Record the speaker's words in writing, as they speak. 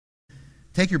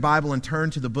Take your Bible and turn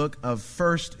to the book of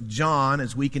 1 John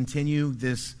as we continue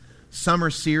this summer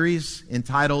series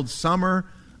entitled Summer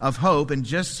of Hope. And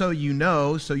just so you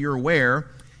know, so you're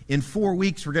aware, in 4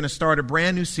 weeks we're going to start a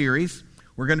brand new series.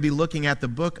 We're going to be looking at the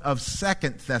book of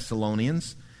 2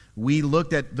 Thessalonians. We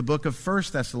looked at the book of 1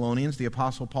 Thessalonians, the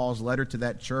Apostle Paul's letter to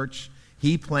that church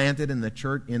he planted in the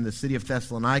church in the city of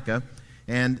Thessalonica.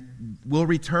 And we'll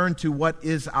return to what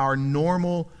is our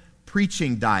normal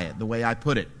preaching diet, the way I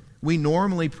put it. We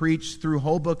normally preach through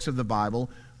whole books of the Bible,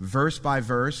 verse by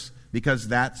verse, because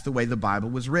that's the way the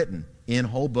Bible was written, in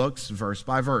whole books, verse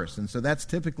by verse. And so that's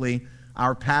typically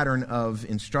our pattern of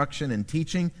instruction and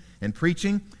teaching and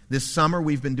preaching. This summer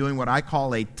we've been doing what I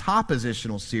call a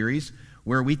topositional series,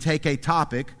 where we take a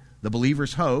topic, the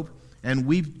believer's hope, and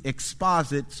we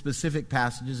exposit specific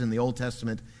passages in the Old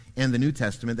Testament and the New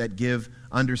Testament that give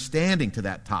understanding to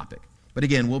that topic. But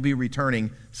again, we'll be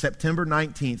returning September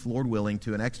 19th, Lord willing,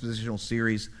 to an expositional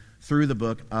series through the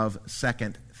book of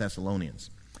 2 Thessalonians.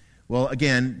 Well,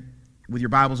 again, with your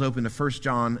Bibles open to 1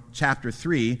 John chapter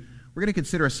 3, we're going to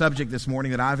consider a subject this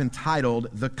morning that I've entitled,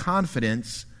 The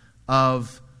Confidence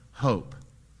of Hope.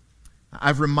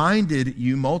 I've reminded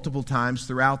you multiple times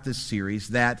throughout this series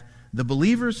that the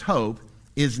believer's hope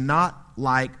is not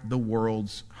like the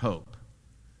world's hope.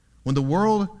 When the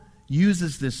world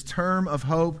uses this term of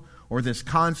hope, or this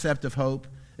concept of hope,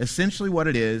 essentially what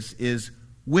it is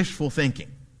wishful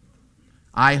thinking.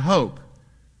 I hope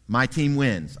my team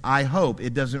wins. I hope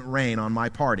it doesn't rain on my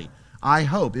party. I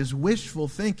hope is wishful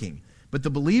thinking. But the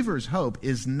believer's hope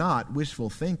is not wishful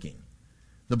thinking.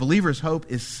 The believer's hope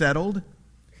is settled,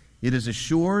 it is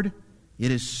assured, it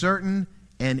is certain,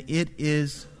 and it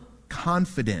is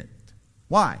confident.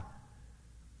 Why?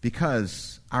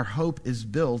 Because our hope is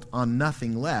built on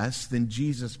nothing less than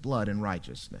Jesus' blood and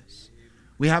righteousness.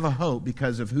 We have a hope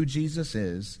because of who Jesus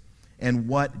is and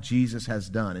what Jesus has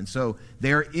done. And so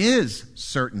there is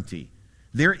certainty.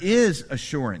 There is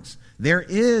assurance. There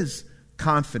is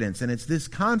confidence. And it's this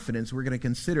confidence we're going to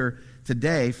consider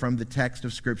today from the text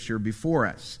of Scripture before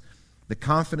us. The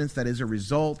confidence that is a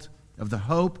result of the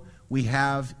hope we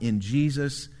have in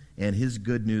Jesus and His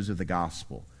good news of the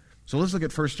gospel. So let's look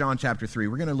at 1 John chapter 3.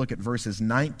 We're going to look at verses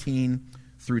 19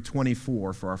 through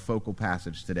 24 for our focal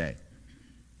passage today.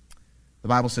 The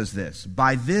Bible says this,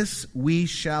 "By this we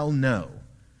shall know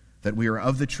that we are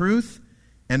of the truth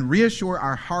and reassure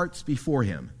our hearts before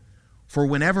Him. For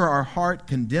whenever our heart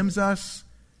condemns us,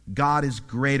 God is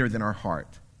greater than our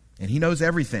heart, and He knows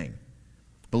everything.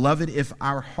 Beloved, if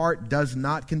our heart does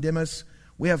not condemn us,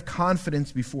 we have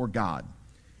confidence before God.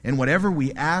 And whatever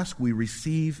we ask, we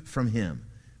receive from Him,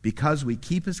 because we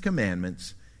keep His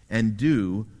commandments and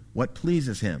do what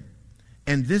pleases Him.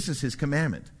 And this is His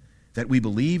commandment, that we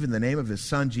believe in the name of His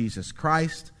Son, Jesus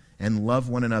Christ, and love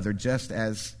one another just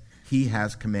as He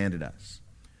has commanded us.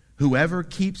 Whoever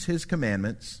keeps His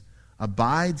commandments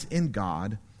abides in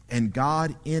God, and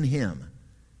God in him.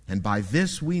 And by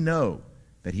this we know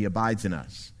that He abides in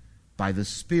us, by the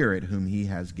Spirit whom He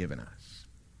has given us."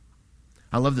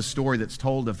 I love the story that's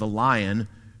told of the lion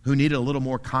who needed a little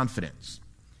more confidence.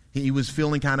 He was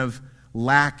feeling kind of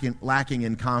lacking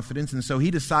in confidence, and so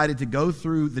he decided to go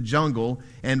through the jungle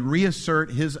and reassert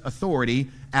his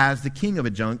authority as the king of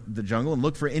the jungle and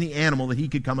look for any animal that he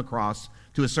could come across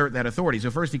to assert that authority. So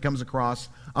first he comes across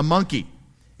a monkey,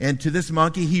 and to this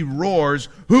monkey he roars,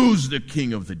 "Who's the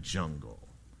king of the jungle?"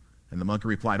 And the monkey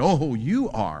replied, "Oh, you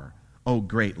are, oh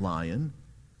great lion."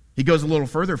 He goes a little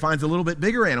further, finds a little bit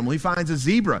bigger animal. He finds a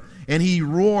zebra, and he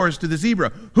roars to the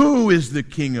zebra, "Who is the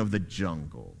king of the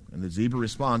jungle?" And the zebra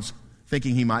responds,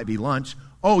 thinking he might be lunch,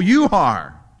 "Oh, you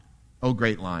are, oh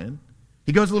great lion."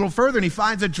 He goes a little further, and he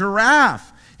finds a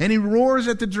giraffe, and he roars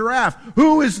at the giraffe,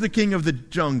 "Who is the king of the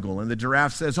jungle?" And the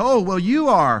giraffe says, "Oh, well, you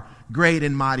are, great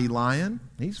and mighty lion."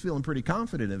 And he's feeling pretty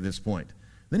confident at this point.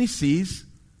 Then he sees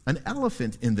an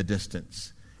elephant in the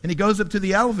distance, and he goes up to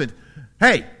the elephant,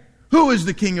 "Hey, who is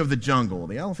the king of the jungle?"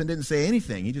 The elephant didn't say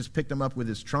anything. He just picked him up with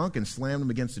his trunk and slammed him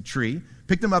against a tree,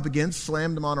 picked him up again,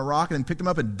 slammed him on a rock, and then picked him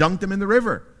up and dunked him in the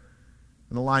river.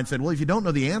 And the lion said, "Well, if you don't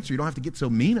know the answer, you don't have to get so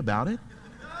mean about it."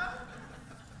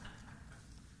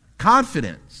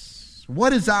 Confidence.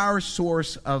 What is our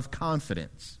source of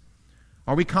confidence?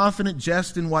 Are we confident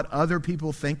just in what other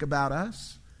people think about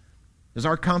us? Does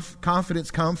our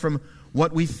confidence come from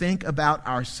what we think about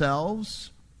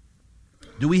ourselves?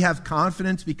 Do we have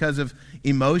confidence because of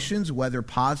emotions, whether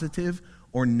positive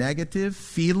or negative,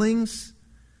 feelings?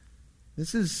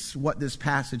 This is what this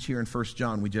passage here in 1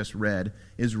 John we just read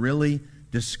is really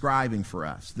describing for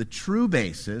us. The true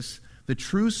basis, the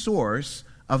true source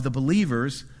of the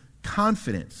believer's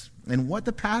confidence. And what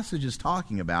the passage is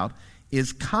talking about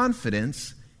is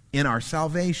confidence in our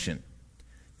salvation.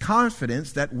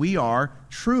 Confidence that we are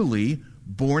truly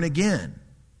born again,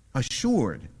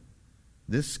 assured.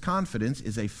 This confidence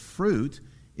is a fruit,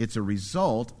 it's a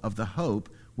result of the hope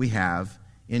we have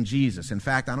in Jesus. In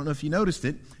fact, I don't know if you noticed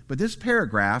it, but this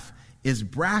paragraph is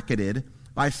bracketed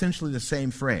by essentially the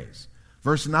same phrase.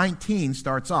 Verse 19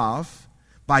 starts off,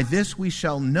 "By this we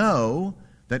shall know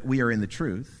that we are in the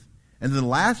truth." And then the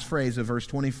last phrase of verse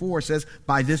 24 says,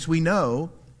 "By this we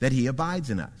know that he abides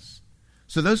in us."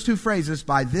 So those two phrases,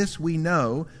 "by this we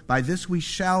know," "by this we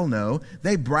shall know,"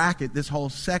 they bracket this whole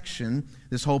section,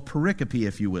 this whole pericope,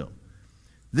 if you will.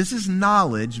 This is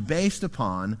knowledge based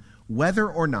upon whether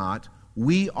or not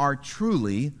we are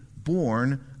truly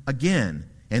born again.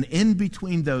 And in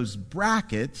between those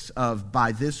brackets of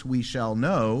 "by this we shall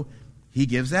know," he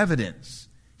gives evidence.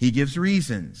 He gives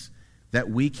reasons that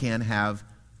we can have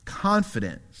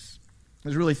confidence.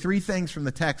 There's really three things from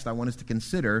the text I want us to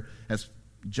consider as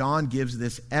John gives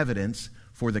this evidence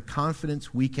for the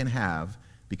confidence we can have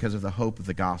because of the hope of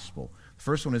the gospel. The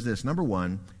first one is this. Number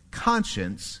one,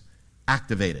 conscience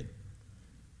activated.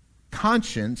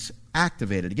 Conscience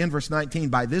activated. Again, verse 19,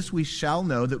 "By this we shall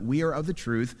know that we are of the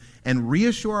truth and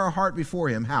reassure our heart before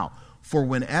him." How? "For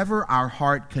whenever our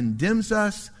heart condemns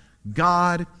us,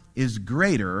 God is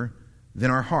greater than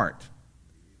our heart."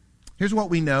 Here's what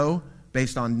we know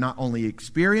based on not only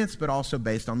experience, but also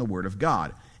based on the Word of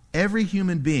God. Every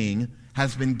human being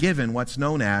has been given what's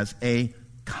known as a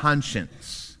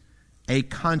conscience. A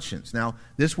conscience. Now,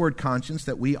 this word conscience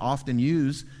that we often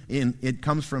use, it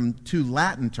comes from two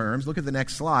Latin terms. Look at the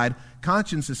next slide.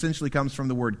 Conscience essentially comes from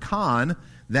the word con,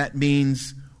 that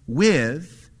means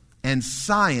with, and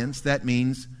science, that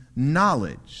means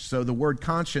knowledge. So the word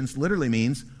conscience literally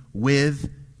means with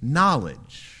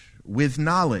knowledge. With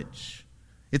knowledge.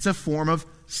 It's a form of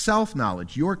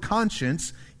self-knowledge. Your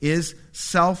conscience is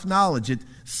self-knowledge. It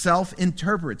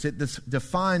self-interprets. It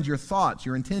defines your thoughts,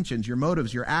 your intentions, your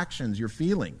motives, your actions, your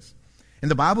feelings. And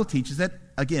the Bible teaches that,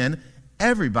 again,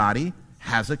 everybody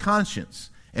has a conscience.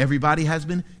 Everybody has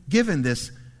been given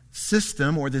this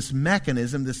system or this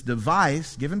mechanism, this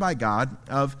device given by God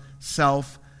of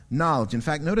self-knowledge. In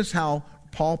fact, notice how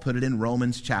Paul put it in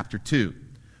Romans chapter 2.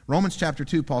 Romans chapter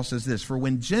 2, Paul says this, "For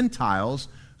when Gentiles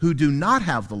who do not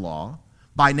have the law,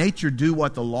 by nature do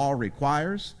what the law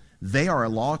requires, they are a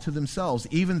law to themselves,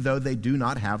 even though they do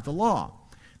not have the law.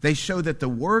 They show that the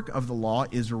work of the law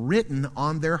is written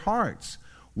on their hearts,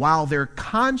 while their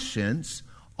conscience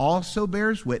also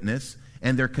bears witness,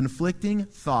 and their conflicting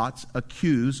thoughts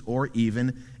accuse or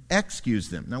even excuse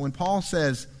them." Now, when Paul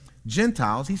says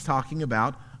Gentiles, he's talking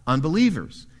about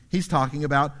unbelievers. He's talking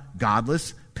about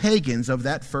godless pagans of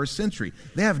that first century.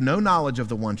 They have no knowledge of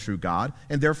the one true God,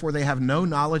 and therefore they have no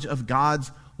knowledge of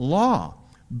God's law.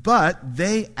 But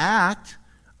they act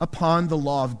upon the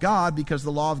law of God because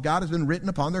the law of God has been written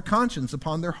upon their conscience,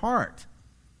 upon their heart.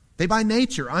 They by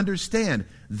nature understand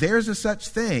there's a such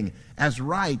thing as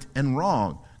right and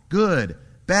wrong, good,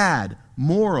 bad,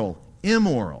 moral,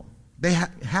 immoral. They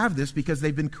have this because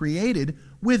they've been created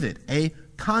with it, a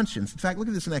conscience. In fact, look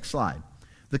at this next slide.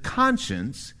 The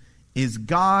conscience is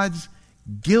God's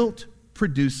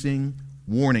guilt-producing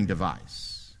warning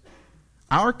device.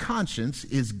 Our conscience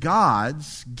is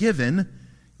God's given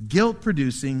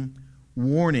guilt-producing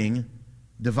warning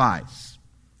device.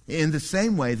 In the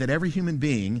same way that every human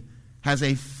being has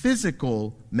a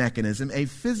physical mechanism, a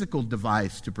physical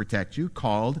device to protect you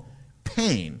called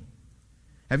pain.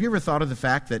 Have you ever thought of the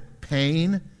fact that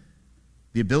pain,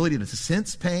 the ability to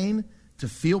sense pain, to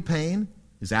feel pain,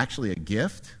 is actually a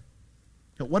gift?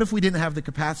 What if we didn't have the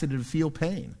capacity to feel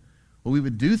pain? Well, we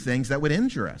would do things that would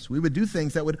injure us. We would do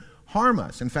things that would harm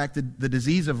us. In fact, the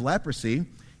disease of leprosy,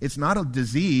 it's not a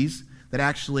disease that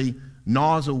actually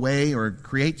gnaws away or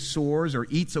creates sores or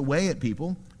eats away at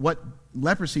people. What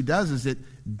leprosy does is it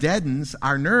deadens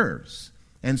our nerves.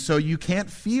 And so you can't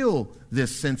feel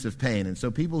this sense of pain. And so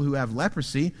people who have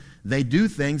leprosy, they do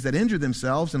things that injure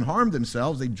themselves and harm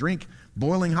themselves. They drink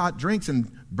boiling hot drinks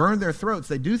and burn their throats.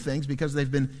 They do things because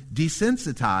they've been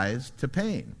desensitized to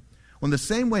pain. Well, in the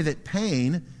same way that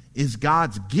pain is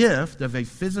God's gift of a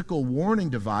physical warning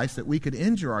device that we could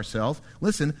injure ourselves,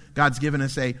 listen, God's given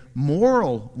us a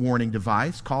moral warning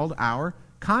device called our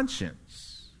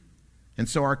conscience. And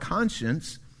so our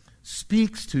conscience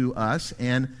speaks to us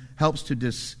and helps to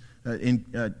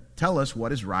tell us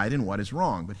what is right and what is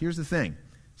wrong. But here's the thing.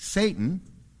 Satan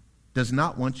does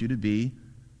not want you to be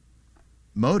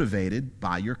motivated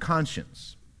by your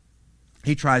conscience.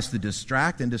 He tries to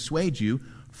distract and dissuade you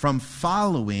from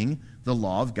following the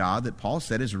law of God that Paul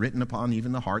said is written upon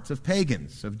even the hearts of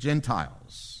pagans, of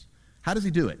Gentiles. How does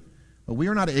he do it? We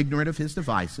are not ignorant of his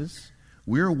devices.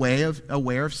 We're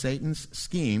aware of Satan's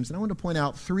schemes. And I want to point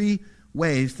out 3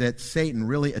 ways that Satan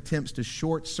really attempts to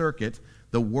short-circuit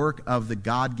the work of the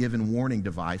God-given warning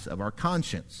device of our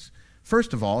conscience.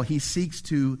 First of all, he seeks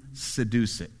to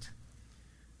seduce it.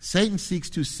 Satan seeks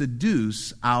to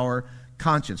seduce our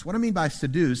conscience. What I mean by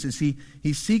seduce is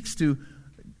he seeks to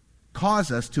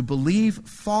cause us to believe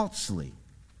falsely,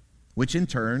 which in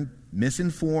turn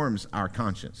misinforms our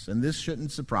conscience. And this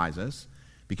shouldn't surprise us,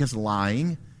 because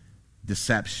lying,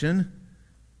 deception,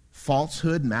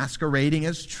 falsehood masquerading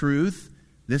as truth,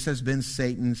 this has been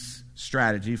Satan's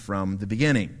strategy from the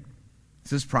beginning.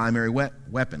 It's his primary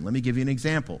weapon. Let me give you an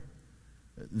example.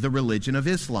 The religion of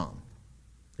Islam.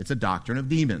 It's a doctrine of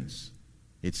demons.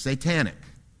 It's satanic.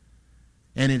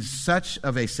 And it's such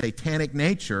of a satanic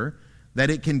nature that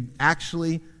it can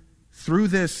actually, through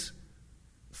this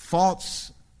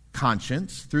false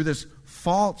conscience, through this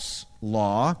false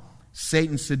law,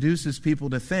 Satan seduces people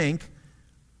to think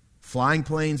flying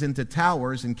planes into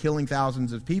towers and killing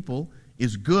thousands of people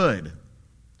is good.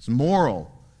 It's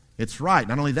moral. It's right.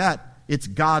 Not only that, it's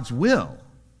God's will,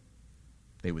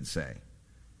 they would say.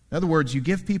 In other words, you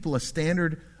give people a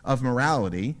standard of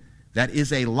morality that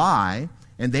is a lie,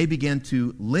 and they begin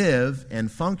to live and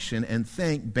function and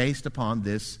think based upon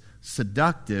this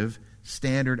seductive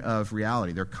standard of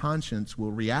reality. Their conscience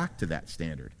will react to that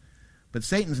standard. But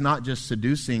Satan's not just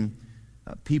seducing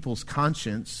people's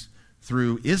conscience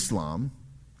through Islam.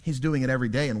 He's doing it every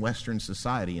day in Western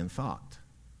society and thought,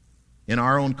 in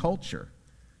our own culture.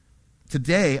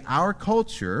 Today, our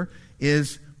culture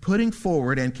is putting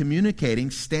forward and communicating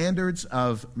standards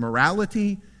of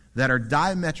morality that are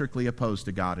diametrically opposed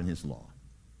to God and his law.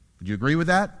 Would you agree with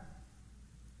that?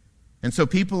 And so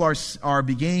people are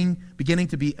beginning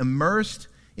to be immersed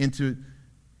into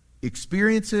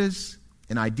experiences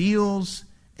and ideals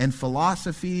and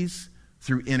philosophies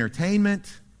through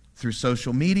entertainment, through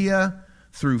social media,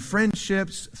 through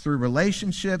friendships, through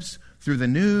relationships, through the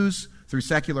news, through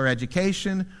secular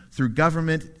education, through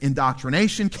government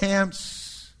indoctrination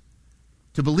camps,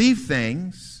 to believe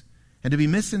things and to be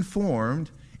misinformed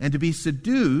and to be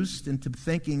seduced into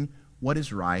thinking what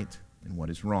is right and what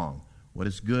is wrong, what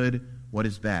is good, what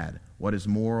is bad, what is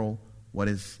moral, what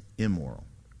is immoral.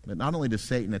 But not only does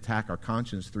Satan attack our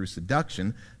conscience through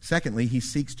seduction, secondly, he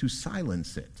seeks to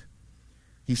silence it.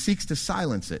 He seeks to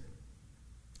silence it.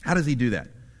 How does he do that?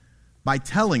 By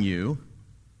telling you,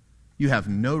 you have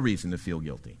no reason to feel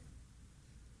guilty.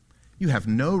 You have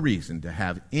no reason to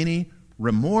have any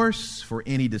remorse for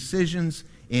any decisions,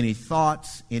 any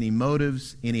thoughts, any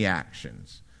motives, any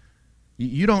actions.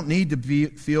 You don't need to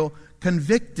feel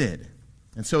convicted.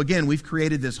 And so again, we've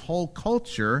created this whole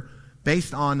culture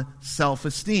based on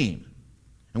self-esteem.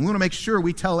 And we want to make sure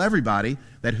we tell everybody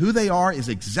that who they are is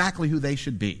exactly who they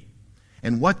should be.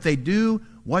 And what they do,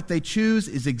 what they choose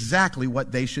is exactly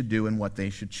what they should do and what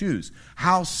they should choose.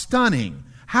 How stunning,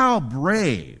 how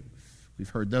brave. We've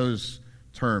heard those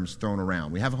terms thrown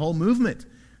around. We have a whole movement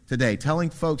today telling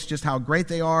folks just how great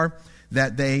they are,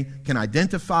 that they can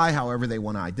identify however they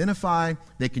want to identify.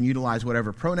 They can utilize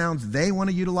whatever pronouns they want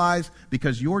to utilize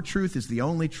because your truth is the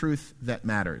only truth that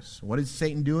matters. What is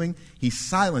Satan doing? He's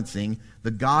silencing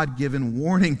the God-given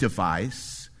warning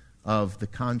device of the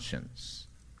conscience.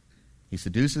 He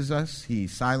seduces us. He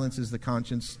silences the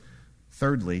conscience.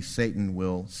 Thirdly, Satan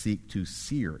will seek to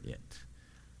sear it.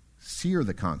 Sear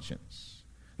the conscience.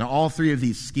 Now, all 3 of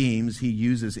these schemes he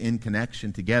uses in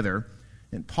connection together.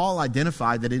 And Paul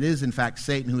identified that it is, in fact,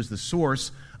 Satan who is the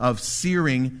source of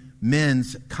searing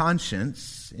men's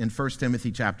conscience in 1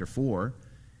 Timothy chapter 4.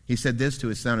 He said this to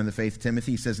his son in the faith,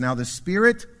 Timothy. He says, "Now the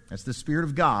Spirit," that's the Spirit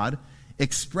of God,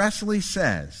 "expressly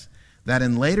says that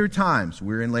in later times,"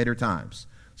 we're in later times,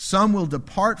 "some will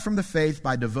depart from the faith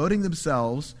by devoting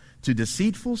themselves to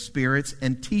deceitful spirits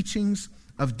and teachings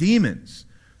of demons,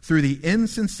 through the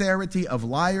insincerity of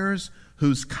liars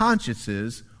whose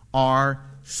consciences are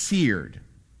seared."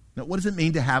 Now, what does it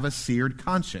mean to have a seared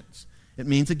conscience? It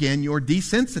means, again, you're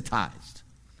desensitized.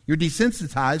 You're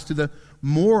desensitized to the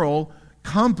moral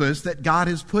compass that God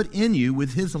has put in you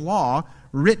with his law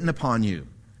written upon you.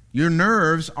 Your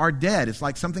nerves are dead. It's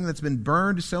like something that's been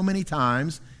burned so many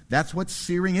times. That's what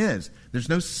searing is. There's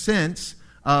no sense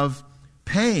of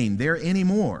pain there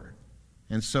anymore.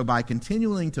 And so by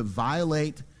continuing to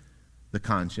violate the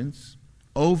conscience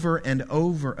over and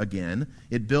over again,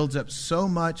 it builds up so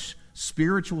much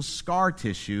spiritual scar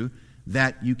tissue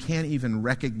that you can't even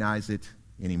recognize it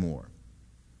anymore.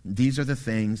 These are the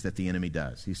things that the enemy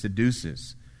does. He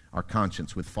seduces our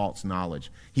conscience with false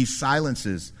knowledge. He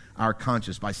silences our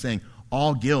conscience by saying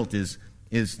all guilt is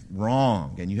is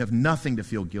wrong, and you have nothing to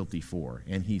feel guilty for.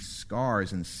 And he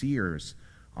scars and sears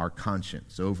our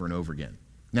conscience over and over again.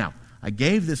 Now, I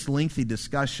gave this lengthy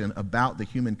discussion about the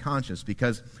human conscience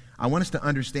because I want us to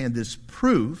understand this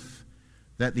proof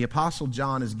that the Apostle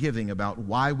John is giving about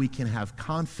why we can have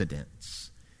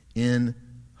confidence in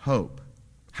hope.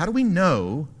 How do we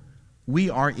know we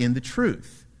are in the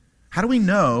truth? How do we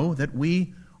know that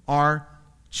we are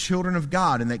children of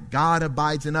God and that God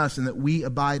abides in us and that we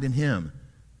abide in him?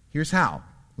 Here's how.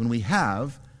 When we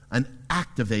have an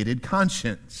activated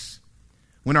conscience.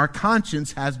 When our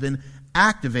conscience has been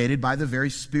activated by the very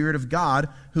Spirit of God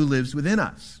who lives within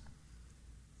us.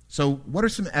 So what are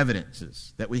some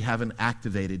evidences that we have an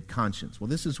activated conscience? Well,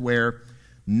 this is where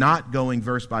not going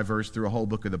verse by verse through a whole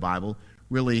book of the Bible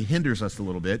really hinders us a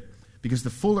little bit, because the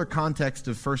fuller context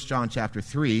of 1 John chapter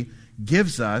 3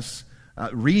 gives us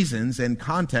reasons and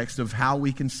context of how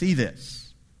we can see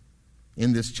this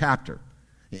in this chapter.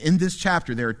 In this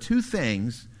chapter, there are two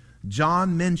things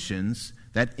John mentions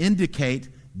that indicate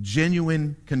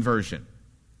genuine conversion.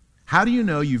 How do you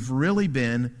know you've really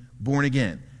been born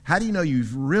again? How do you know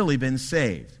you've really been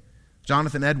saved?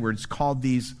 Jonathan Edwards called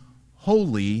these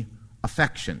holy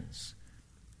affections.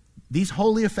 These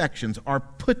holy affections are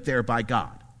put there by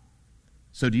God.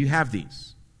 So do you have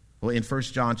these? Well, in 1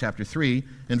 John chapter 3,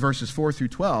 in verses 4 through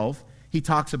 12, he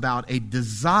talks about a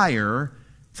desire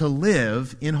to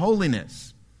live in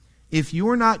holiness. If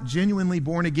you're not genuinely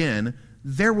born again,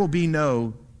 there will be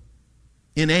no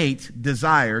innate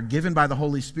desire given by the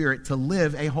Holy Spirit to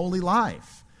live a holy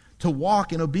life, to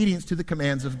walk in obedience to the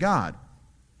commands of God.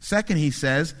 Second, he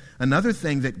says, another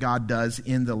thing that God does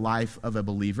in the life of a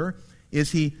believer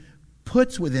is he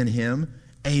puts within him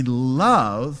a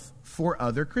love for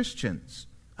other Christians,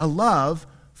 a love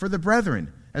for the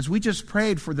brethren. As we just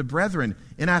prayed for the brethren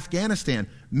in Afghanistan,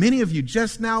 many of you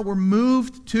just now were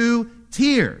moved to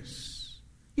tears.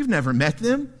 You've never met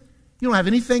them. You don't have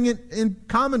anything in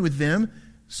common with them,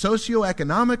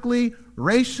 socioeconomically,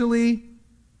 racially,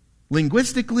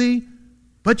 linguistically,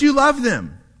 but you love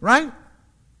them, right?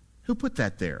 Who put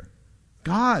that there?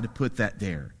 God put that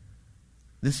there.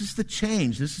 This is the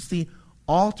change. This is the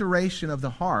alteration of the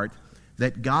heart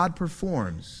that God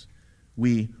performs.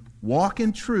 We walk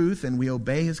in truth and we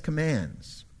obey his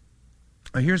commands.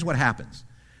 Now, here's what happens.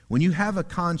 When you have a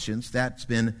conscience that's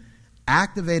been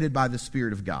activated by the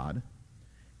Spirit of God,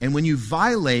 and when you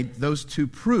violate those two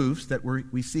proofs that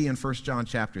we see in 1 John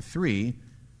chapter 3,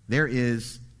 there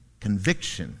is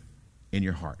conviction in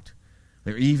your heart.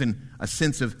 There's even a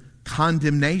sense of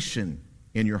condemnation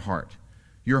in your heart.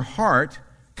 Your heart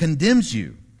condemns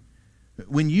you.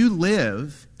 When you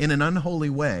live in an unholy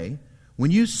way,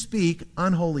 when you speak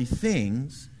unholy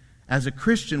things, as a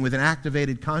Christian with an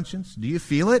activated conscience, do you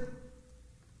feel it?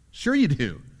 Sure you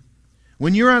do.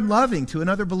 When you're unloving to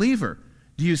another believer,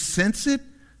 do you sense it?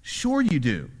 Sure you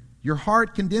do. Your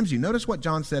heart condemns you. Notice what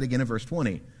John said again in verse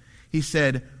 20. He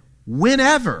said,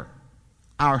 whenever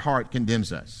our heart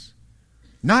condemns us.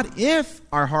 Not if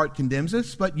our heart condemns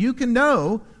us, but you can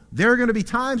know there are going to be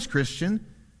times, Christian,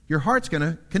 your heart's going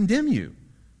to condemn you.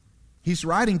 He's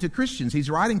writing to Christians. He's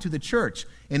writing to the church.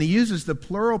 And he uses the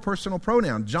plural personal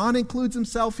pronoun. John includes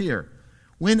himself here.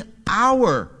 When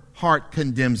our heart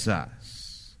condemns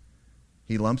us,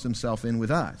 he lumps himself in with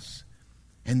us.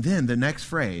 And then the next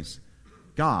phrase,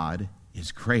 God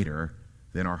is greater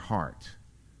than our heart.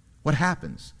 What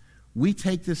happens? We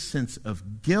take this sense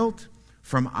of guilt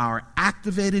from our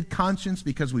activated conscience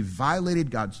because we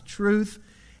violated God's truth,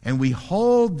 and we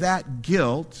hold that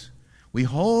guilt, we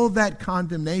hold that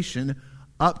condemnation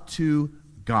up to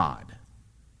God,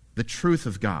 the truth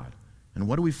of God. And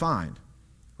what do we find?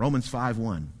 Romans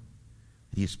 5:1,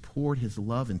 that he has poured his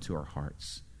love into our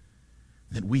hearts,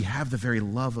 that we have the very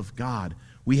love of God.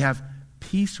 We have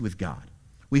peace with God.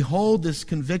 We hold this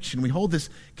conviction, we hold this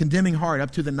condemning heart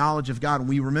up to the knowledge of God. And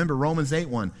we remember Romans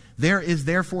 8:1, there is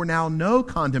therefore now no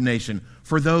condemnation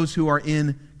for those who are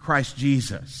in Christ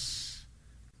Jesus.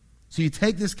 So you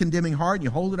take this condemning heart and you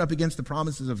hold it up against the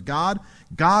promises of God.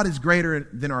 God is greater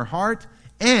than our heart,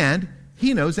 and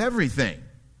he knows everything.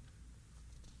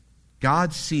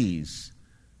 God sees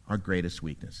our greatest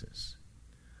weaknesses.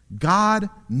 God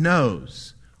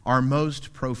knows our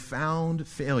most profound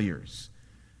failures.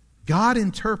 God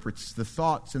interprets the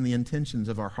thoughts and the intentions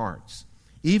of our hearts.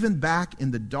 Even back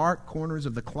in the dark corners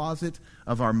of the closet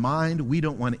of our mind we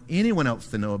don't want anyone else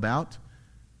to know about,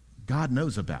 God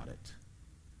knows about it.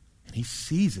 And he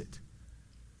sees it.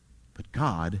 But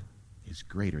God is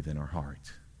greater than our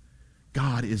heart.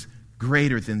 God is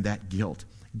greater than that guilt.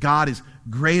 God is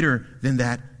greater than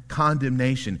that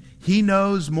condemnation. He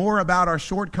knows more about our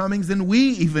shortcomings than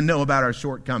we even know about our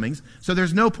shortcomings, so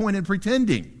there's no point in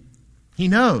pretending. He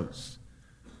knows.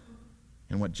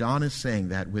 And what John is saying,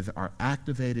 that with our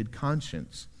activated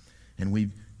conscience, and we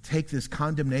take this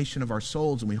condemnation of our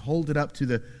souls and we hold it up to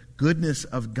the goodness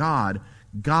of God,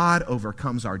 God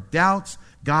overcomes our doubts.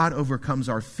 God overcomes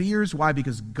our fears. Why?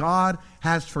 Because God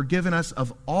has forgiven us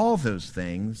of all those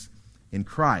things in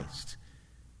Christ.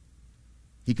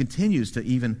 He continues to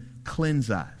even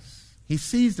cleanse us. He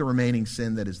sees the remaining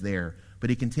sin that is there, but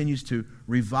he continues to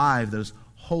revive those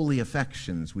holy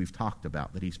affections we've talked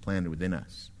about that he's planted within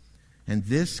us. And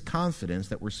this confidence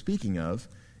that we're speaking of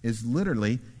is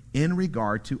literally in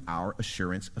regard to our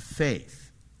assurance of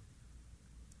faith.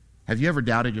 Have you ever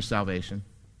doubted your salvation?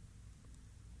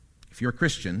 If you're a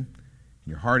Christian and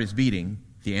your heart is beating,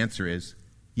 the answer is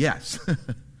yes.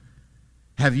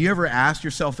 Have you ever asked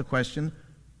yourself the question,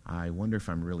 I wonder if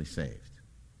I'm really saved?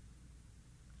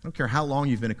 I don't care how long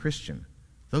you've been a Christian.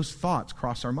 Those thoughts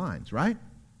cross our minds, right?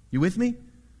 You with me?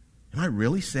 Am I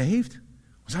really saved?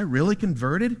 Was I really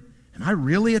converted? Am I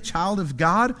really a child of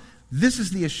God? This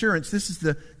is the assurance, this is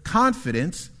the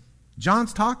confidence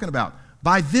John's talking about.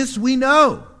 By this we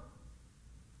know.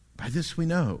 By this we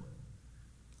know.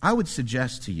 I would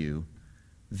suggest to you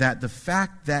that the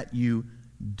fact that you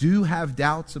do have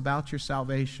doubts about your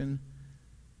salvation,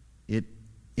 it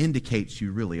indicates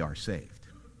you really are saved.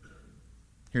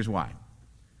 Here's why.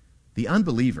 The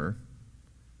unbeliever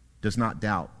does not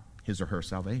doubt his or her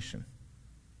salvation.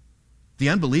 The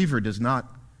unbeliever does not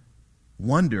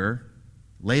wonder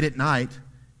late at night,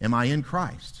 am I in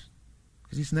Christ?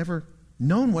 Because he's never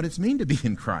known what it's mean to be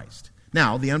in Christ.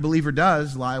 Now, the unbeliever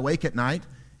does lie awake at night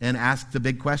and ask the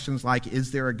big questions like,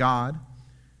 is there a God?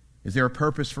 Is there a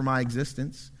purpose for my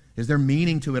existence? Is there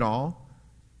meaning to it all?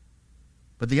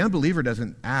 But the unbeliever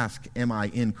doesn't ask, am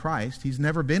I in Christ? He's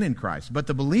never been in Christ. But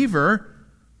the believer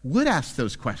would ask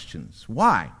those questions.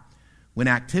 Why? When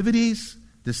activities,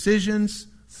 decisions,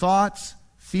 thoughts,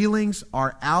 feelings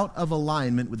are out of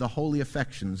alignment with the holy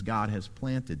affections God has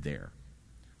planted there.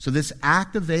 So this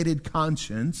activated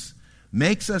conscience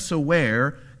makes us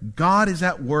aware God is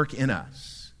at work in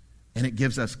us. And it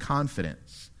gives us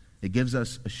confidence. It gives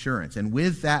us assurance. And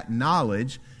with that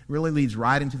knowledge, it really leads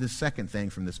right into the second thing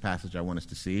from this passage I want us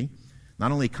to see.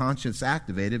 Not only conscience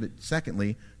activated, but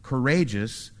secondly,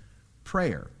 courageous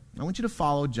prayer. I want you to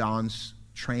follow John's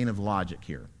train of logic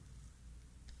here.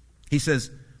 He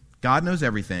says, God knows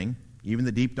everything, even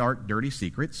the deep, dark, dirty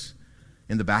secrets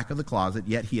in the back of the closet,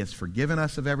 yet he has forgiven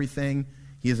us of everything.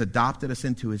 He has adopted us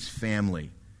into his family,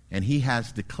 and he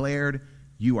has declared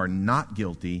you are not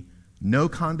guilty, no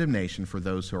condemnation for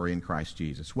those who are in Christ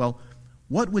Jesus. Well,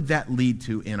 what would that lead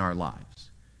to in our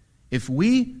lives? If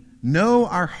we know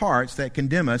our hearts that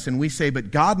condemn us, and we say,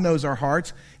 but God knows our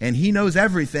hearts, and he knows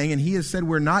everything, and he has said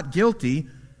we're not guilty,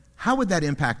 how would that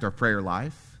impact our prayer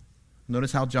life?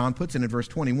 Notice how John puts it in verse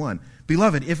 21.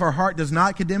 Beloved, if our heart does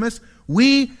not condemn us,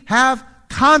 we have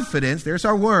confidence, there's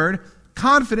our word,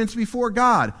 confidence before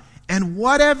God. And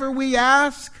whatever we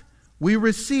ask, we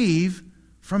receive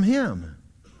from him.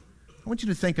 I want you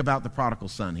to think about the prodigal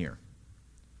son here.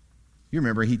 You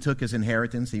remember he took his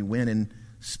inheritance, he went and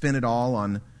spent it all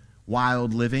on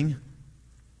wild living.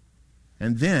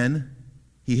 And then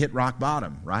he hit rock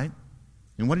bottom, right?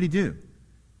 And what did he do?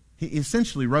 He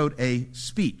essentially wrote a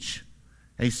speech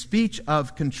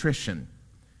of contrition.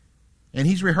 And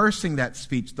he's rehearsing that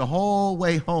speech the whole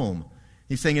way home.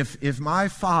 He's saying, if my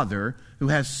father, who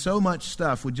has so much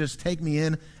stuff, would just take me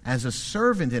in as a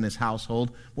servant in his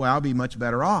household, boy, I'll be much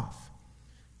better off.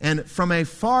 And from a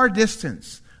far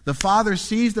distance, the father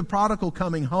sees the prodigal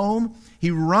coming home.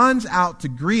 He runs out to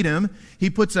greet him. He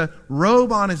puts a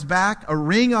robe on his back, a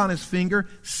ring on his finger,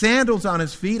 sandals on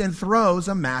his feet, and throws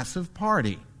a massive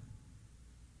party.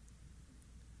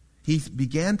 He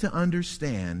began to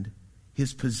understand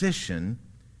his position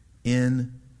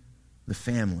in the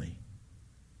family.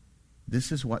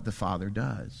 This is what the Father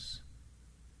does.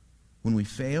 When we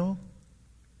fail,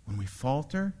 when we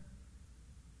falter,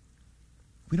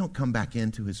 we don't come back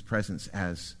into his presence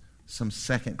as some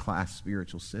second-class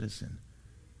spiritual citizen.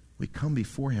 We come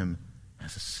before him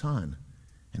as a son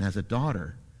and as a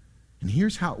daughter. And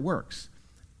here's how it works.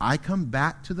 I come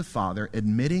back to the Father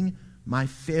admitting my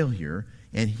failure,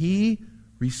 and he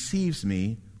receives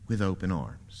me with open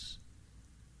arms.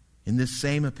 In this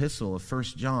same epistle of 1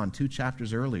 John, 2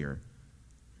 chapters earlier,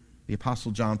 the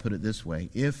Apostle John put it this way: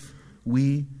 if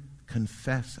we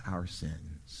confess our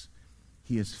sins,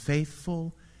 he is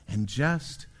faithful and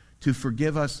just to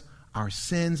forgive us our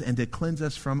sins and to cleanse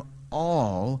us from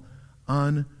all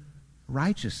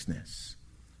unrighteousness.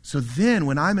 So then,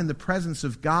 when I'm in the presence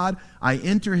of God, I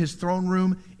enter his throne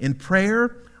room in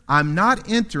prayer. I'm not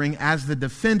entering as the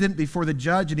defendant before the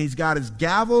judge, and he's got his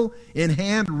gavel in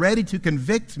hand ready to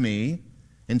convict me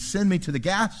and send me to the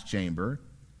gas chamber.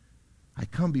 I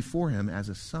come before him as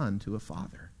a son to a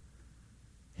father.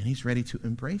 And he's ready to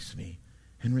embrace me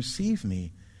and receive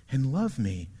me and love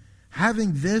me.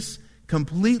 Having this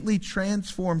completely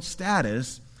transformed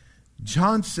status,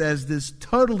 John says this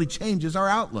totally changes our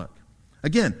outlook.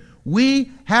 Again,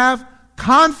 we have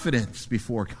confidence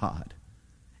before God.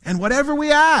 And whatever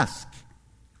we ask,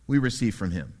 we receive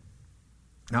from him.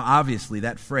 Now, obviously,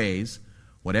 that phrase,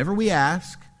 whatever we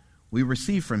ask, we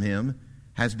receive from him,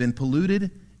 has been polluted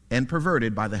and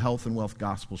perverted by the health and wealth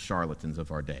gospel charlatans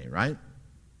of our day, right?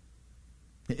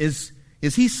 Is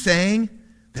he saying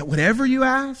that whatever you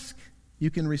ask,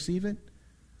 you can receive it?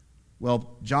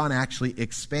 Well, John actually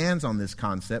expands on this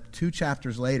concept 2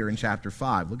 chapters later in chapter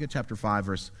 5. Look at chapter 5,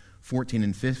 verse 14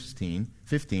 and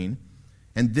 15.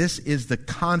 And this is the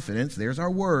confidence, there's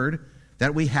our word,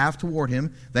 that we have toward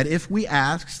him, that if we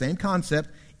ask, same concept,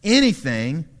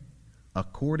 anything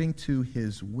according to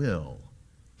his will,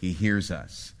 he hears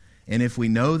us. And if we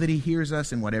know that he hears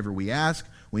us in whatever we ask,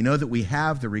 we know that we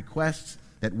have the requests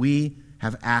that we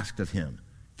have asked of him.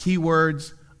 Key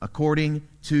words, according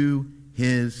to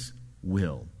his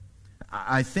will.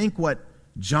 I think what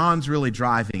John's really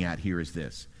driving at here is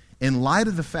this. In light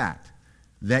of the fact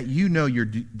that you know your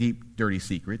deep, dirty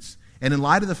secrets, and in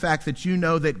light of the fact that you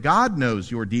know that God knows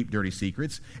your deep, dirty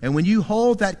secrets, and when you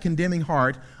hold that condemning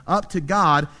heart up to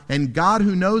God, and God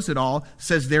who knows it all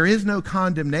says there is no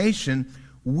condemnation,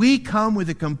 we come with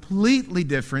a completely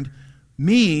different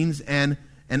means and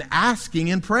asking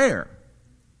in prayer.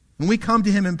 When we come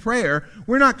to him in prayer,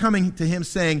 we're not coming to him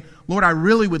saying, Lord, I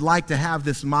really would like to have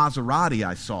this Maserati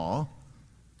I saw.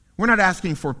 We're not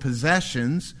asking for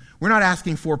possessions. We're not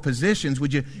asking for positions.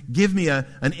 Would you give me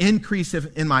an increase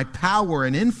in my power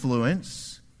and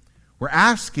influence? We're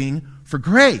asking for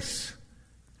grace.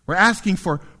 We're asking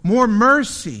for more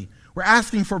mercy. We're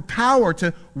asking for power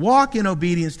to walk in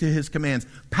obedience to his commands.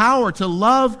 Power to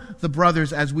love the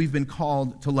brothers as we've been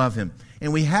called to love him.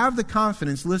 And we have the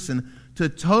confidence, listen, to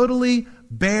totally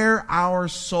bear our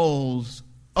souls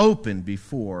open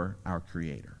before our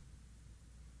Creator.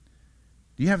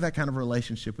 Do you have that kind of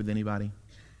relationship with anybody?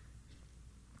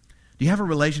 Do you have a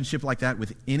relationship like that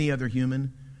with any other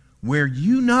human where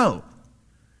you know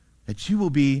that you will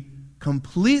be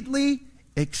completely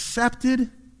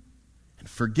accepted and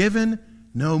forgiven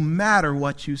no matter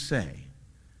what you say?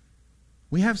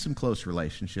 We have some close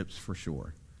relationships for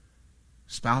sure.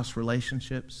 Spouse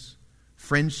relationships,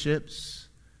 friendships,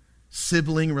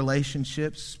 sibling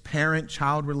relationships,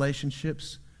 parent-child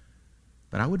relationships.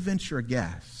 But I would venture a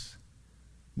guess,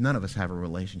 none of us have a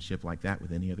relationship like that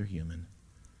with any other human.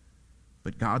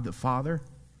 But God the Father,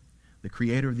 the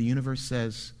creator of the universe,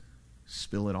 says,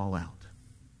 spill it all out.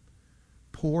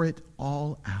 Pour it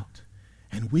all out.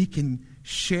 And we can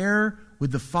share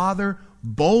with the Father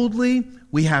boldly.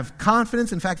 We have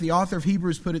confidence. In fact, the author of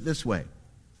Hebrews put it this way.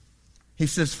 He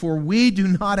says, for we do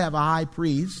not have a high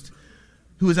priest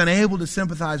who is unable to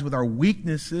sympathize with our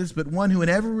weaknesses, but one who in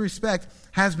every respect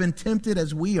has been tempted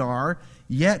as we are,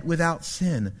 yet without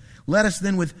sin. Let us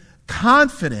then with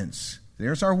confidence,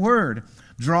 there's our word,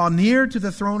 draw near to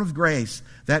the throne of grace,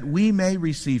 that we may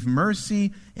receive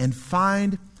mercy and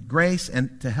find grace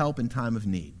and to help in time of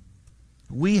need.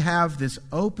 We have this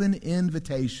open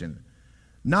invitation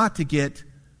not to get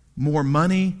more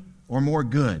money or more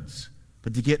goods,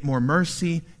 but to get more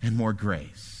mercy and more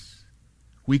grace.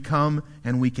 We come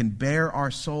and we can bear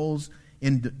our souls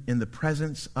in the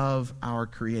presence of our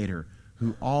Creator,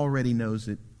 who already knows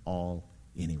it all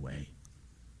anyway.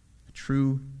 The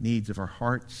true needs of our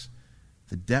hearts,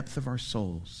 the depth of our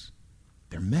souls,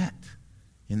 they're met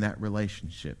in that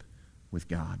relationship with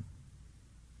God.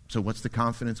 So what's the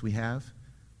confidence we have?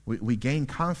 We gain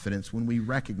confidence when we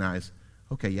recognize,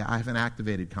 okay, yeah, I have an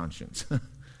activated conscience.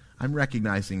 I'm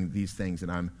recognizing these things that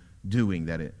I'm doing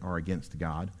that are against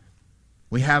God.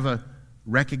 We have a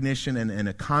recognition and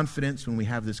a confidence when we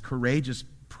have this courageous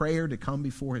prayer to come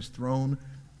before his throne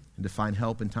and to find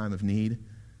help in time of need.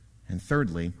 And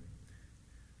thirdly,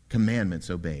 commandments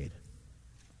obeyed.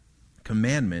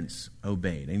 Commandments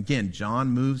obeyed. And again, John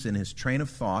moves in his train of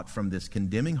thought from this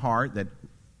condemning heart that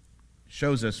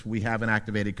shows us we have an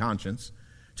activated conscience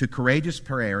to courageous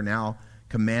prayer, now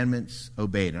commandments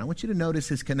obeyed. And I want you to notice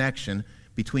his connection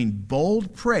between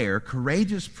bold prayer,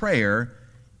 courageous prayer,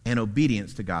 and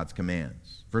obedience to God's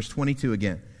commands. Verse 22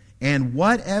 again. And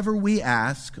whatever we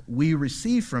ask, we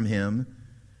receive from him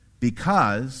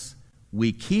because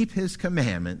we keep his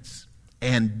commandments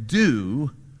and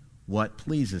do what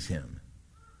pleases him.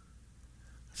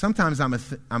 Sometimes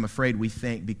I'm afraid we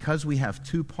think because we have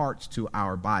two parts to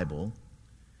our Bible,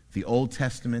 the Old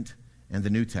Testament and the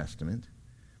New Testament,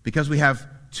 because we have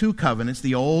two covenants,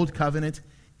 the Old Covenant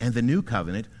and the New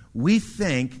Covenant, we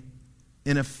think,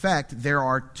 in effect, there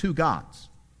are two gods.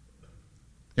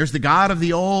 There's the God of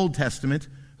the Old Testament,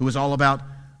 who is all about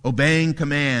obeying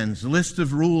commands, a list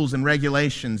of rules and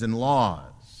regulations and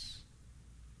laws.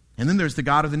 And then there's the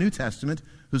God of the New Testament,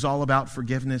 who's all about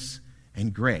forgiveness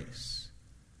and grace.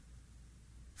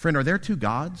 Friend, are there two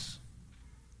gods?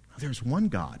 There's one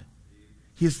God.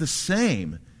 He is the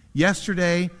same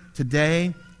yesterday,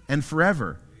 today, and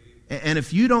forever. And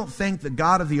if you don't think the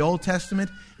God of the Old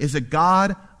Testament is a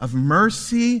God of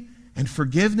mercy and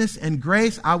forgiveness and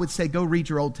grace, I would say go read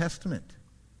your Old Testament.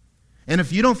 And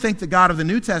if you don't think the God of the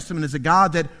New Testament is a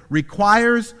God that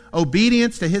requires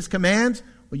obedience to his commands,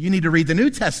 well, you need to read the New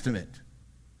Testament.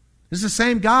 This is the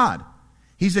same God.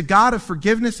 He's a God of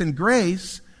forgiveness and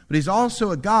grace, but he's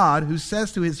also a God who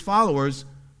says to his followers,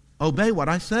 obey what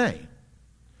I say.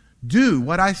 Do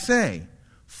what I say.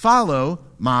 Follow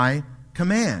my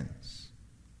commands.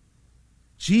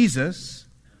 Jesus,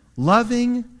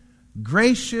 loving,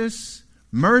 gracious,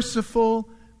 merciful,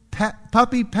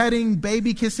 puppy-petting,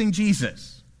 baby-kissing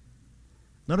Jesus.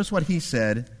 Notice what he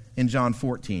said in John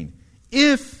 14.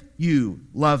 If you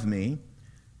love me,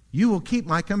 you will keep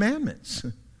my commandments.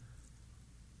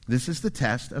 This is the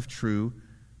test of true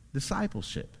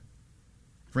discipleship.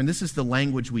 Friend, this is the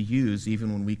language we use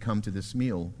even when we come to this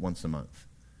meal once a month.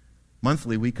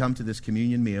 Monthly, we come to this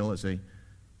communion meal as a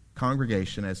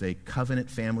congregation, as a covenant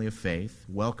family of faith.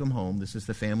 Welcome home. This is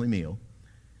the family meal.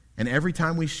 And every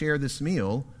time we share this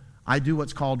meal, I do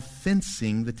what's called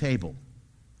fencing the table.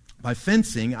 By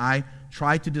fencing, I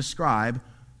try to describe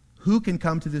who can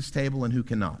come to this table and who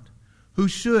cannot, who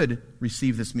should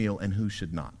receive this meal and who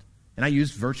should not. And I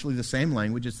use virtually the same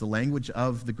language. It's the language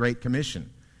of the Great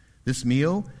Commission. This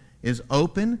meal is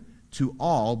open to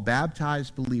all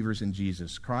baptized believers in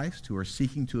Jesus Christ who are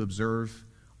seeking to observe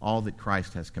all that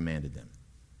Christ has commanded them.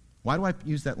 Why do I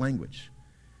use that language?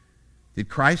 Did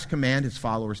Christ command his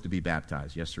followers to be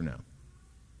baptized? Yes or no?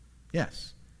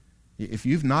 Yes. If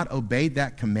you've not obeyed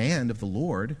that command of the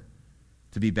Lord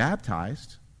to be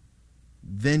baptized,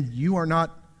 then you are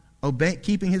not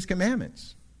keeping his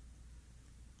commandments.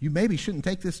 You maybe shouldn't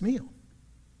take this meal.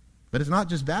 But it's not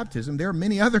just baptism. There are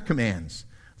many other commands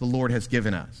the Lord has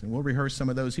given us, and we'll rehearse some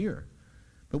of those here.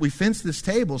 But we fence this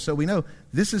table so we know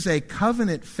this is a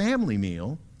covenant family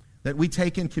meal that we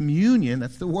take in communion,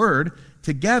 that's the word,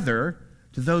 together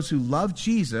to those who love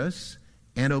Jesus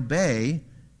and obey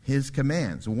his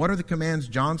commands. And what are the commands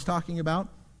John's talking about?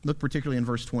 Look particularly in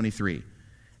verse 23.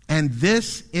 And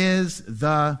this is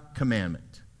the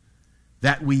commandment,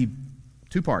 that we,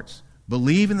 two parts,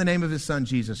 believe in the name of his Son,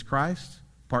 Jesus Christ,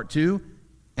 part 2,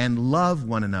 and love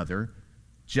one another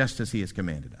just as he has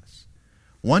commanded us.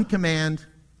 One command,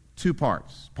 two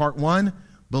parts. Part 1,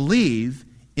 believe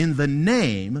in the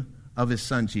name of his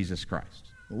Son, Jesus Christ.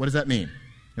 Well, what does that mean?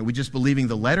 Are we just believing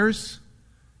the letters?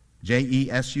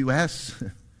 J-E-S-U-S,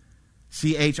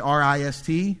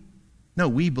 C-H-R-I-S-T? No,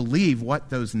 we believe what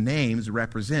those names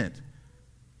represent.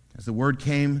 As the word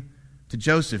came to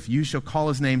Joseph, you shall call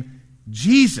his name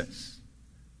Jesus.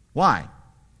 Why?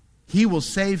 He will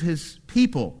save his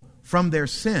people from their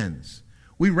sins.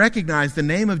 We recognize the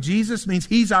name of Jesus means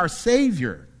he's our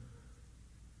Savior.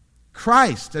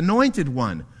 Christ, anointed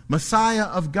one, Messiah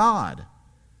of God.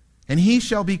 And he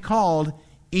shall be called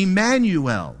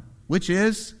Emmanuel, which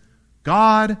is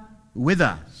God with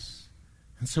us.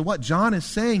 And so what John is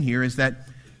saying here is that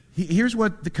here's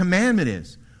what the commandment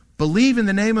is. Believe in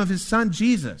the name of his Son,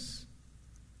 Jesus.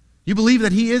 You believe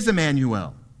that he is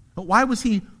Emmanuel. But why was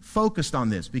he focused on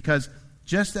this? Because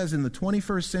just as in the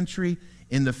 21st century,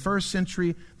 in the first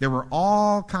century, there were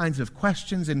all kinds of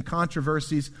questions and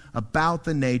controversies about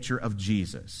the nature of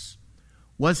Jesus.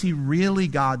 Was he really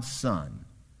God's Son?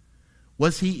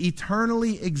 Was he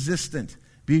eternally existent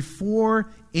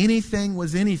before anything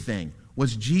was anything?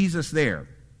 Was Jesus there?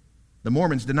 The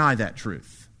Mormons deny that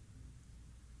truth.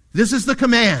 This is the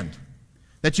command,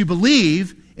 that you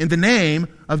believe in the name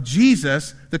of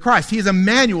Jesus the Christ. He is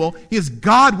Emmanuel. He is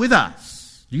God with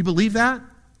us. Do you believe that?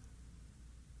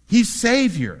 He's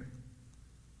Savior.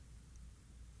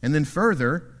 And then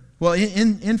further, well,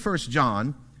 in 1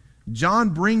 John, John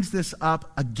brings this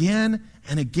up again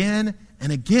and again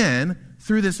and again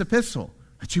through this epistle,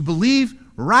 that you believe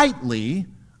rightly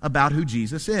about who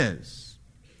Jesus is.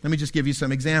 Let me just give you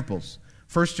some examples.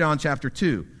 1 John chapter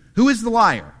 2. Who is the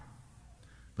liar?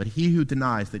 But he who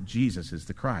denies that Jesus is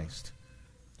the Christ.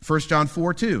 1 John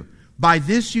 4:2. By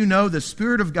this you know the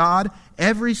Spirit of God.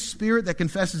 Every spirit that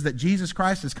confesses that Jesus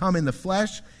Christ has come in the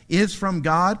flesh is from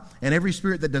God, and every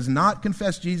spirit that does not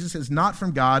confess Jesus is not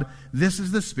from God. This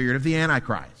is the spirit of the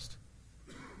Antichrist.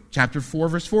 Chapter 4,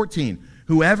 verse 14.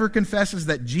 Whoever confesses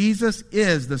that Jesus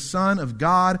is the Son of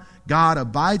God, God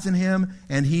abides in him,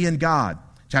 and he in God.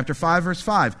 Chapter 5, verse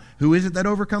 5. Who is it that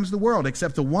overcomes the world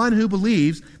except the one who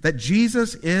believes that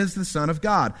Jesus is the Son of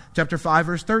God? Chapter 5,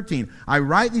 verse 13. I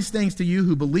write these things to you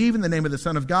who believe in the name of the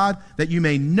Son of God, that you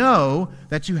may know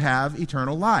that you have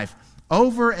eternal life.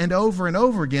 Over and over and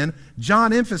over again,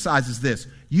 John emphasizes this.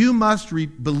 You must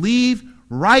believe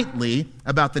rightly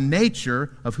about the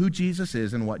nature of who Jesus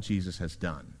is and what Jesus has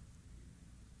done.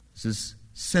 This is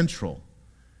central.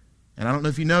 And I don't know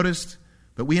if you noticed,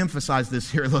 but we emphasize this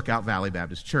here at Lookout Valley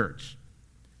Baptist Church.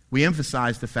 We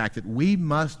emphasize the fact that we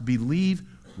must believe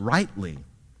rightly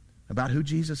about who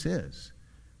Jesus is.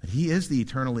 That he is the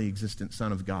eternally existent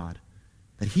Son of God.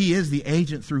 That he is the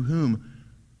agent through whom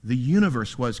the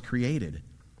universe was created.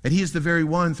 That he is the very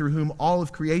one through whom all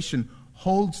of creation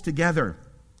holds together.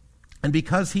 And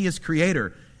because he is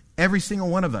creator, every single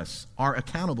one of us are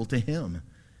accountable to him.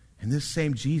 And this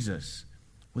same Jesus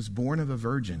was born of a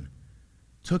virgin,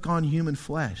 took on human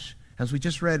flesh. As we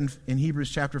just read in Hebrews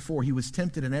chapter 4, he was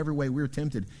tempted in every way we were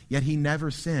tempted, yet he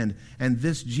never sinned. And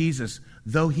this Jesus,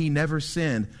 though he never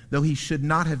sinned, though he should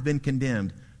not have been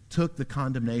condemned, took the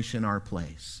condemnation in our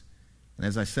place. And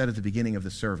as I said at the beginning of the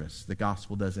service, the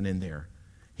gospel doesn't end there.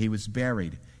 He was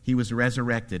buried. He was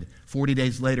resurrected. 40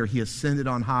 days later, he ascended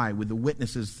on high with the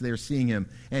witnesses there seeing him,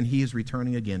 and he is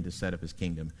returning again to set up his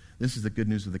kingdom. This is the good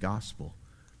news of the gospel.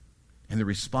 And the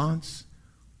response,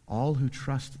 all who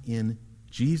trust in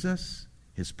Jesus,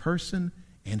 his person,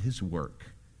 and his work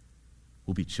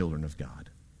will be children of God,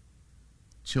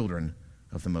 children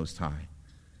of the Most High.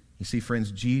 You see,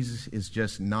 friends, Jesus is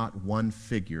just not one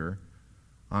figure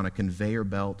on a conveyor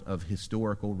belt of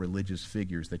historical religious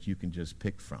figures that you can just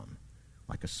pick from,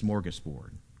 like a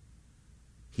smorgasbord.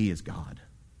 He is God.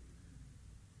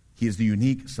 He is the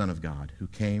unique Son of God who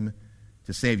came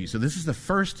to save you. So this is the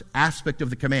first aspect of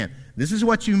the command. This is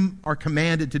what you are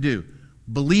commanded to do.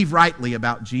 Believe rightly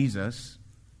about Jesus.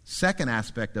 Second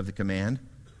aspect of the command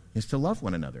is to love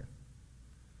one another.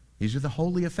 These are the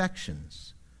holy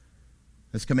affections.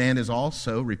 This command is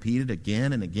also repeated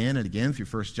again and again and again through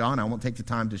 1 John. I won't take the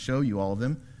time to show you all of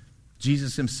them.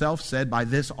 Jesus himself said, by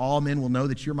this all men will know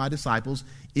that you're my disciples,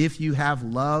 if you have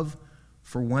love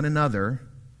for one another.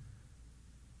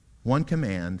 One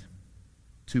command,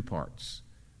 two parts.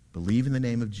 Believe in the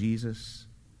name of Jesus,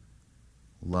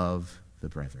 love the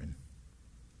brethren.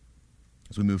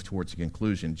 As we move towards the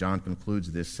conclusion, John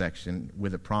concludes this section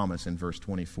with a promise in verse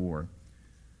 24.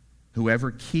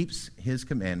 Whoever keeps his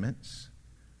commandments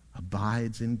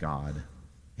abides in God,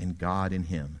 and God in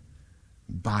him.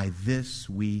 By this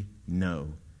we know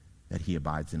that he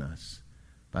abides in us,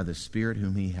 by the Spirit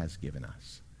whom he has given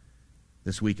us.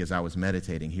 This week, as I was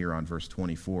meditating here on verse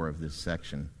 24 of this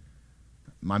section,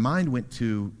 my mind went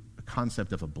to the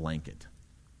concept of a blanket.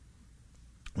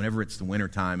 Whenever it's the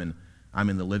wintertime and I'm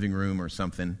in the living room or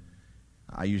something,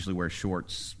 I usually wear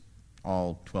shorts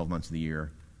all 12 months of the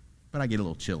year, but I get a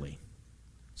little chilly.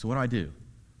 So what do?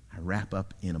 I wrap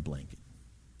up in a blanket.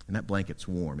 And that blanket's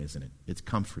warm, isn't it? It's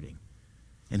comforting.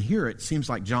 And here it seems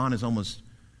like John is almost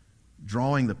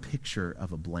drawing the picture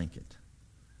of a blanket.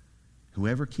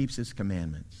 Whoever keeps his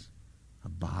commandments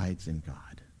abides in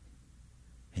God,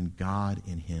 and God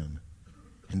in him.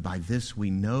 And by this we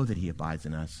know that he abides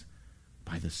in us,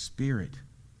 by the Spirit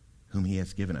whom he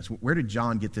has given us. Where did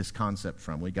John get this concept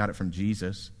from? We got it from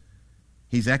Jesus.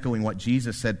 He's echoing what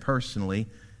Jesus said personally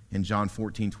in John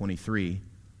 14:23.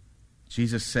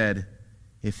 Jesus said,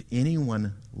 if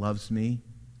anyone loves me,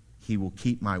 he will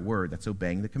keep my word. That's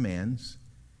obeying the commands.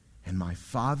 And my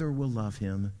Father will love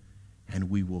him, and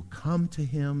we will come to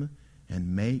him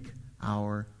and make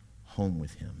our home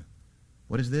with him.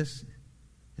 What is this?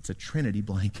 It's a Trinity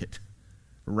blanket,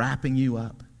 wrapping you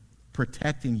up,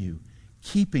 protecting you,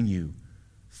 keeping you,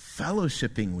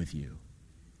 fellowshipping with you.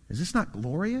 Is this not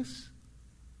glorious?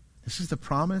 This is the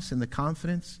promise and the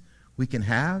confidence we can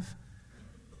have.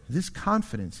 This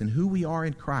confidence in who we are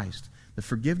in Christ, the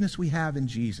forgiveness we have in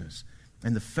Jesus,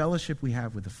 and the fellowship we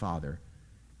have with the Father,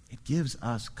 it gives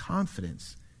us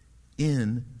confidence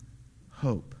in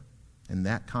hope. And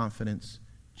that confidence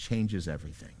changes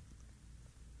everything.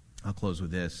 I'll close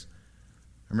with this.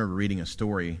 I remember reading a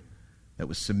story that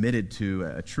was submitted to,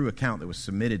 a true account that was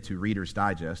submitted to Reader's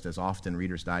Digest, as often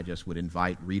Reader's Digest would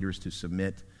invite readers to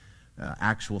submit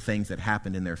actual things that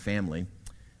happened in their family.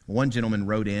 One gentleman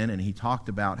wrote in, and he talked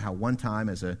about how one time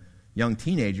as a young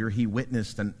teenager, he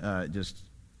witnessed just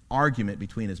argument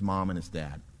between his mom and his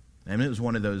dad. And it was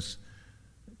one of those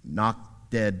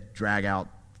knock-dead, drag-out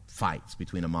fights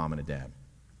between a mom and a dad.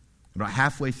 About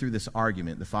halfway through this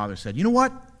argument, the father said, you know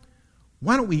what?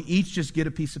 Why don't we each just get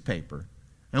a piece of paper,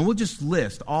 and we'll just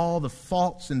list all the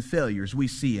faults and failures we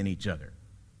see in each other.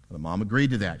 Well, the mom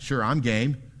agreed to that. Sure, I'm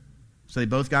game. So they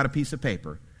both got a piece of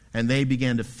paper, and they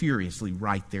began to furiously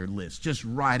write their list, just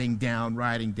writing down,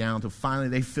 until finally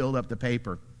they filled up the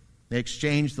paper. They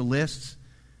exchanged the lists.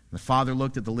 The father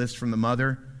looked at the list from the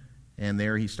mother, and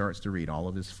there he starts to read all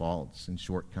of his faults and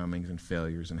shortcomings and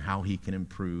failures and how he can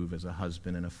improve as a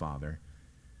husband and a father.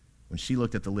 When she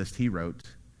looked at the list he wrote,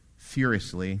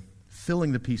 furiously,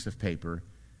 filling the piece of paper,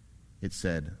 it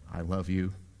said, I love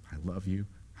you, I love you,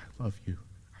 I love you,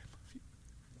 I love you.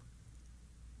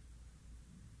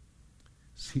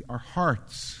 See, our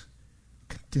hearts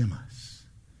condemn us.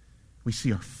 We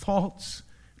see our faults,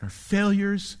 our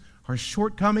failures, our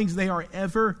shortcomings, they are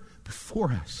ever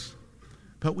before us.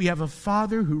 But we have a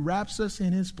Father who wraps us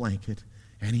in his blanket,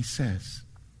 and he says,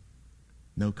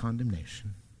 no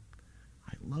condemnation.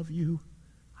 I love you,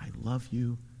 I love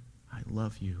you, I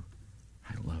love you,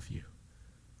 I love you.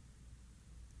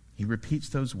 He repeats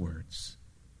those words.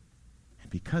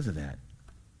 And because of that,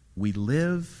 we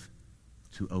live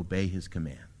to obey his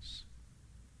commands.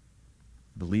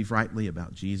 Believe rightly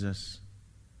about Jesus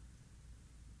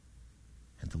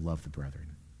and to love the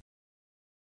brethren.